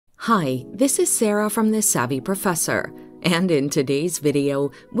Hi, this is Sarah from The Savvy Professor, and in today's video,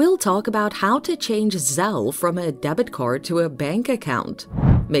 we'll talk about how to change Zelle from a debit card to a bank account.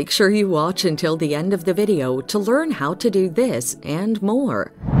 Make sure you watch until the end of the video to learn how to do this and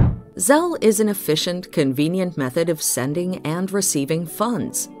more. Zelle is an efficient, convenient method of sending and receiving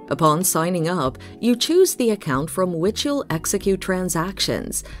funds. Upon signing up, you choose the account from which you'll execute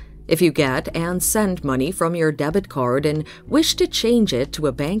transactions. If you get and send money from your debit card and wish to change it to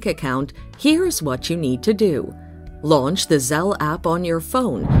a bank account, here's what you need to do. Launch the Zelle app on your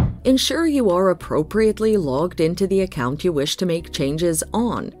phone. Ensure you are appropriately logged into the account you wish to make changes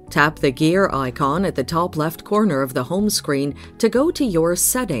on. Tap the gear icon at the top left corner of the home screen to go to your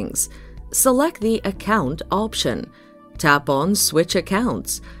settings. Select the Account option. Tap on Switch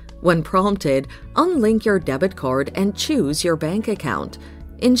Accounts. When prompted, unlink your debit card and choose your bank account.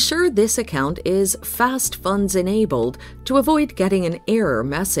 Ensure this account is Fast Funds enabled to avoid getting an error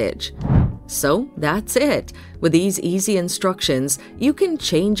message. So that's it. With these easy instructions, you can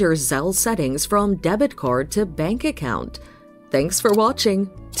change your Zelle settings from debit card to bank account. Thanks for watching.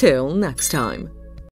 Till next time.